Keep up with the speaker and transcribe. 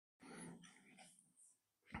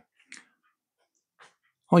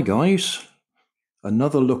Hi guys,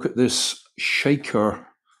 another look at this shaker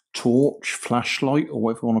torch, flashlight, or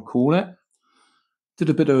whatever you want to call it. Did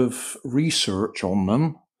a bit of research on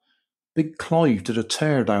them. Big Clive did a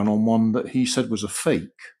teardown on one that he said was a fake.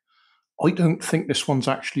 I don't think this one's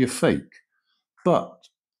actually a fake, but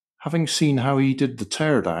having seen how he did the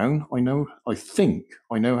teardown, I think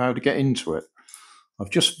I know how to get into it.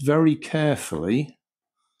 I've just very carefully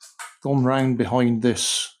gone round behind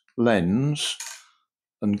this lens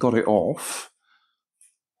and got it off.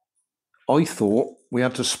 I thought we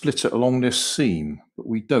had to split it along this seam, but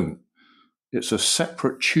we don't. It's a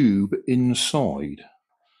separate tube inside.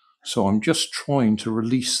 So I'm just trying to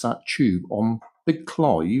release that tube. On Big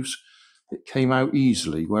Clive's, it came out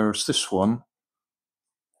easily, whereas this one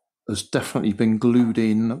has definitely been glued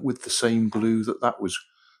in with the same glue that was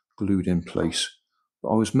glued in place. But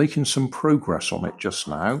I was making some progress on it just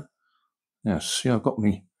now. Yes, see, I've got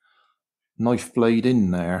my knife blade in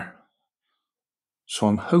there. So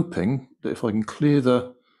I'm hoping that if I can clear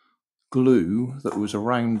the glue that was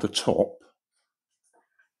around the top,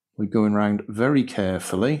 we're going around very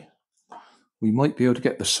carefully, we might be able to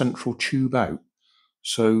get the central tube out.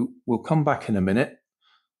 So we'll come back in a minute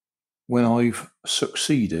when I've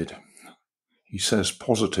succeeded, he says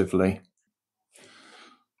positively.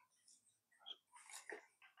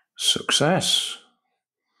 Success.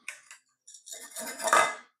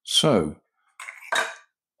 So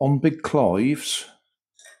on Big Clive's,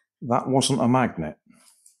 that wasn't a magnet.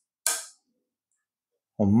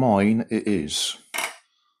 On mine, it is.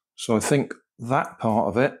 So I think that part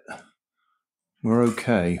of it, we're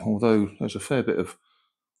okay, although there's a fair bit of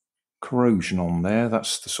corrosion on there.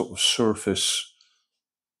 That's the sort of surface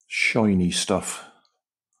shiny stuff.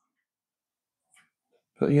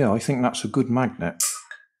 But yeah, I think that's a good magnet.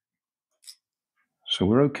 So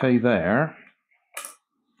we're okay there.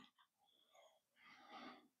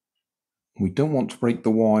 We don't want to break the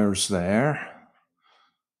wires there.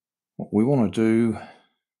 What we want to do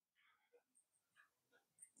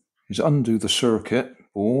is undo the circuit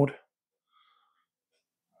board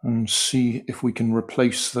and see if we can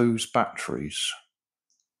replace those batteries.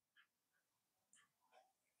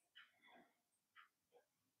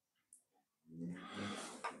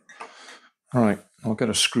 Right, I'll get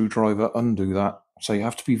a screwdriver, undo that. So you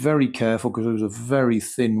have to be very careful because those are very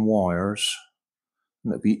thin wires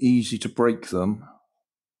and it'd be easy to break them,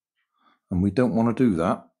 and we don't want to do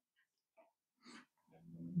that.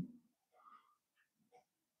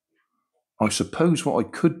 I suppose what I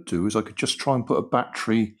could do is I could just try and put a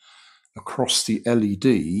battery across the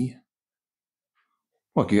LED.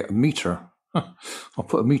 Well, I could get a meter. I'll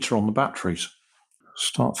put a meter on the batteries.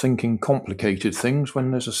 Start thinking complicated things when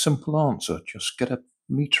there's a simple answer. Just get a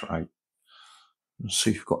meter out and see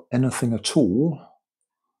if you've got anything at all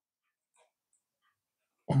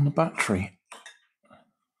on the battery.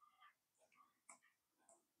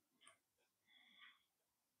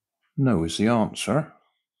 No is the answer.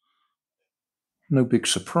 No big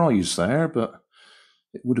surprise there, but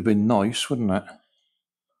it would have been nice, wouldn't it?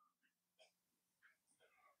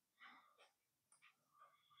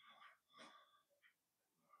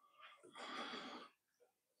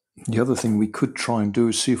 The other thing we could try and do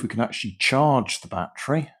is see if we can actually charge the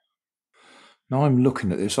battery. Now I'm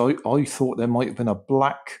looking at this, I thought there might have been a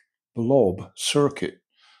black blob circuit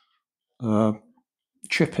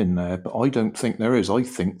chip in there, but I don't think there is. I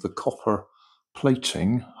think the copper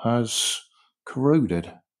plating has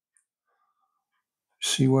corroded.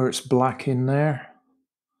 See where it's black in there?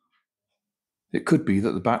 It could be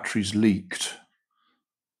that the battery's leaked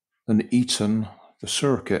and eaten the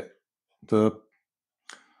circuit, the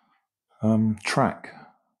track.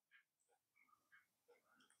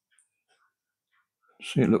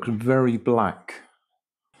 See, it looks very black.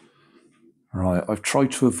 Right, I've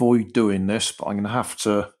tried to avoid doing this, but I'm going to have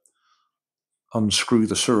to unscrew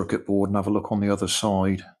the circuit board and have a look on the other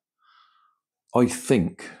side. I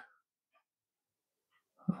think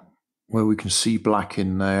where we can see black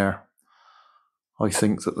in there, I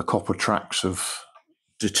think that the copper tracks have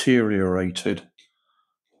deteriorated.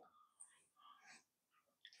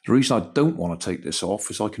 The reason I don't want to take this off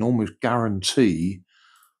is I can almost guarantee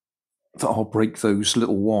that I'll break those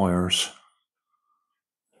little wires.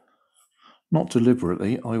 Not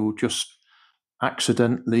deliberately, I will just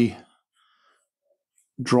accidentally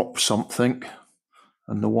drop something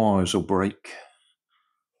and the wires will break.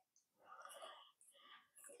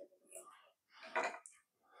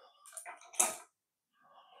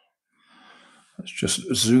 Let's just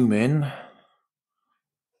zoom in.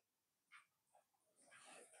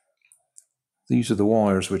 These are the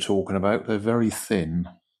wires we're talking about. They're very thin.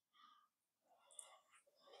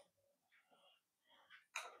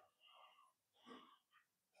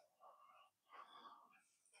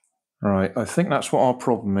 Right, I think that's what our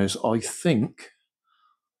problem is. I think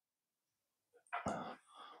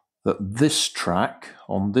that this track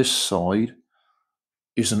on this side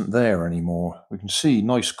isn't there anymore. We can see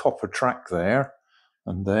nice copper track there,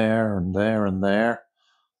 and there, and there, and there,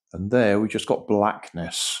 and there we just got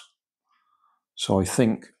blackness. So I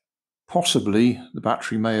think possibly the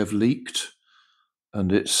battery may have leaked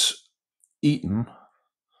and it's eaten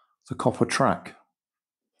the copper track.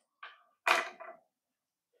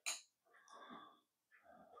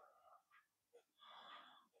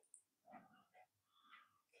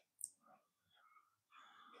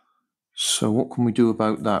 So what can we do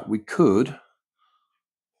about that? We could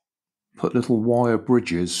put little wire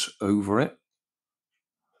bridges over it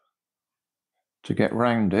to get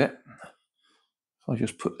round it. If I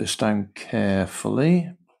just put this down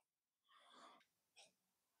carefully,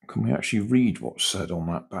 can we actually read what's said on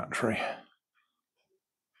that battery?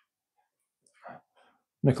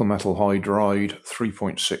 Nickel metal hydride,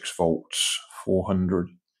 3.6 volts,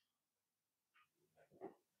 440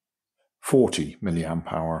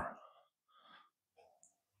 milliamp hour.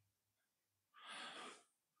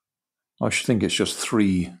 I should think it's just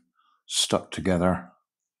 3 stuck together,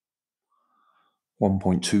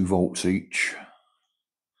 1.2 volts each.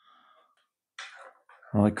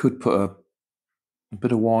 And I could put a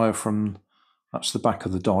bit of wire from, that's the back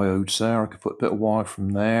of the diodes there, I could put a bit of wire from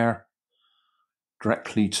there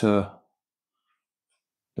directly to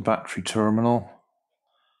the battery terminal.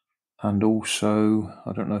 And also,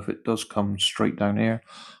 I don't know if it does come straight down here.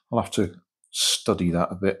 I'll have to study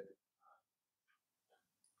that a bit.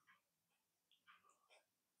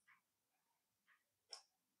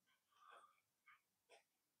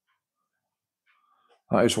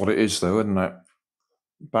 That is what it is though, isn't it?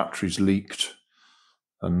 Batteries leaked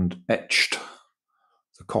and etched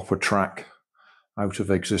the copper track out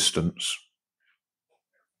of existence.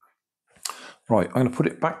 Right, I'm going to put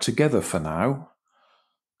it back together for now,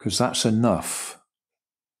 because that's enough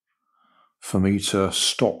for me to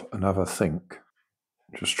stop and have a think.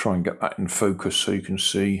 Just try and get that in focus so you can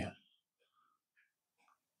see.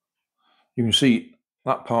 You can see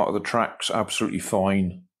that part of the track's absolutely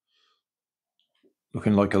fine,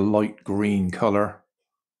 looking like a light green colour.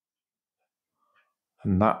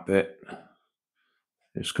 And that bit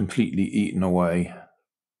is completely eaten away.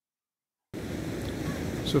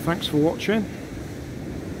 So thanks for watching.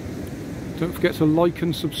 Don't forget to like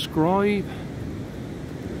and subscribe.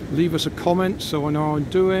 Leave us a comment so I know how I'm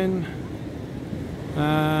doing.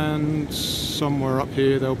 And somewhere up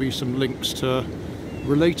here there'll be some links to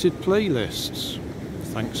related playlists.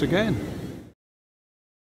 Thanks again.